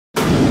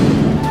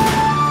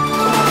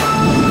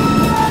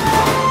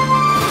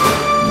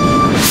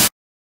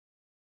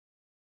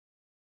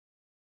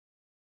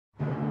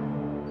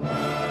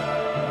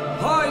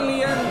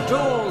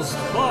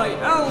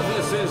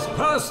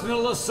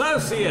personal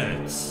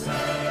associates.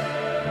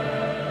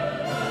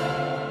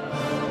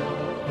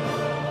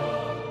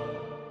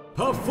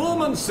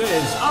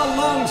 Performances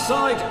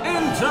alongside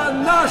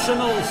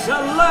international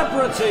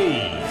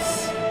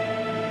celebrities.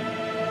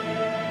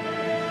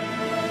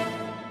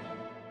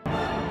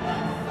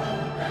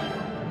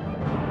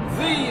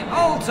 The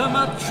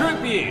ultimate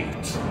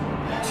tribute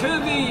to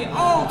the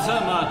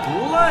ultimate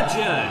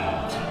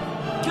legend,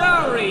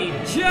 Gary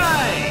J.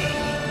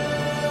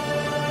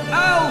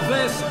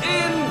 Elvis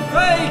in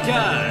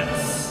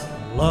Vegas.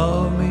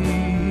 Love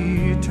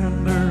me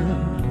tender,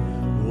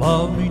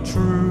 love me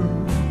true,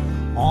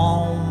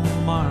 all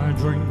my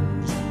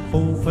dreams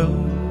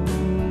fulfilled.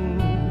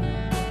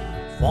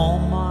 For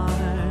my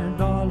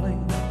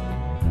darling,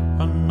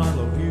 and I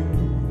love you,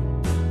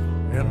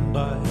 and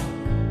I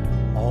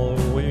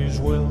always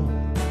will.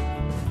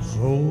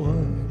 So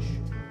hush,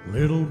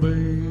 little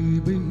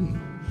baby,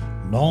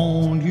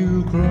 don't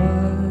you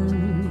cry.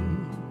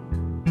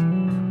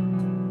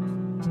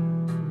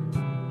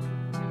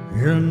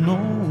 You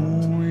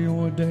know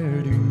your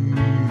daddy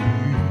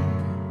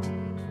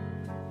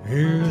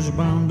is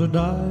bound to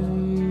die.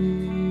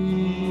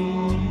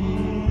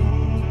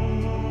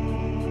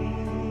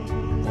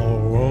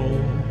 Oh,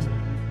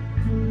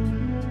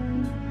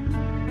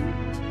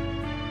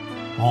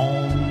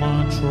 on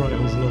my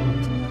trails,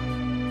 love,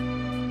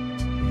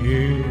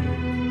 yeah,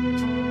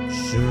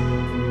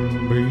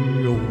 soon be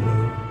over.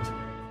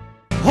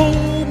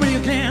 Hold me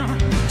again,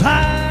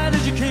 tight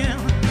as you can.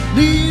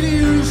 Need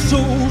you so,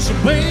 so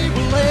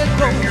baby, let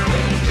go.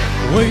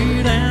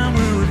 Way down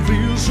where it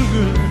feels so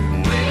good.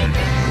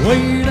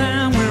 Way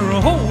down where I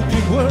hoped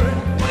you were.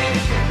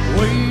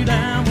 Way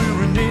down where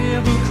I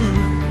never could.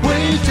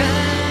 Way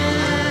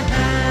down,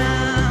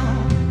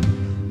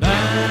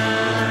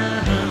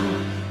 down,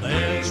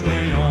 that's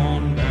way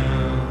on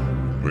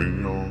down. Way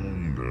on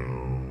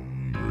down,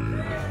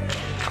 baby.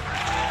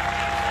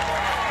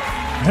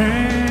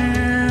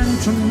 And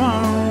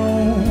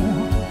tomorrow,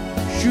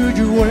 should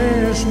you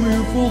ask me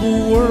for the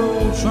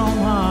world,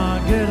 somehow I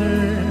get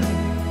it,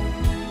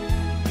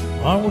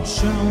 I would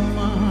sell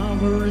my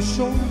very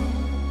soul,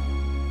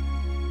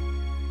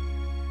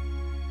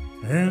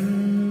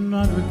 and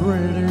I'd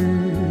regret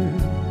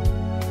it,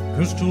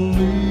 'cause to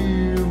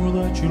live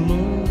without your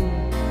love,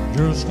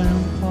 just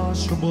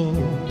impossible,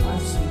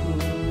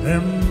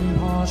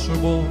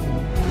 impossible.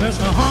 There's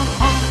the hunt,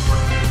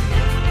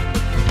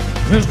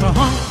 there's the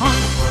hunt,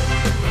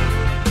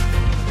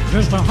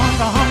 there's the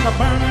hunger,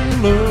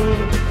 burning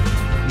love.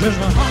 There's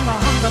the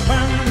hunger,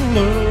 burning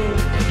love.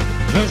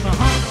 There's the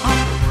hunt,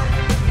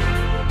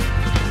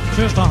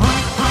 there's the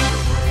hunt,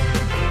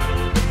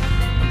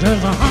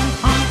 there's the hunt,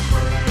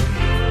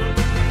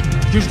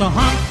 there's the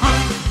hunt.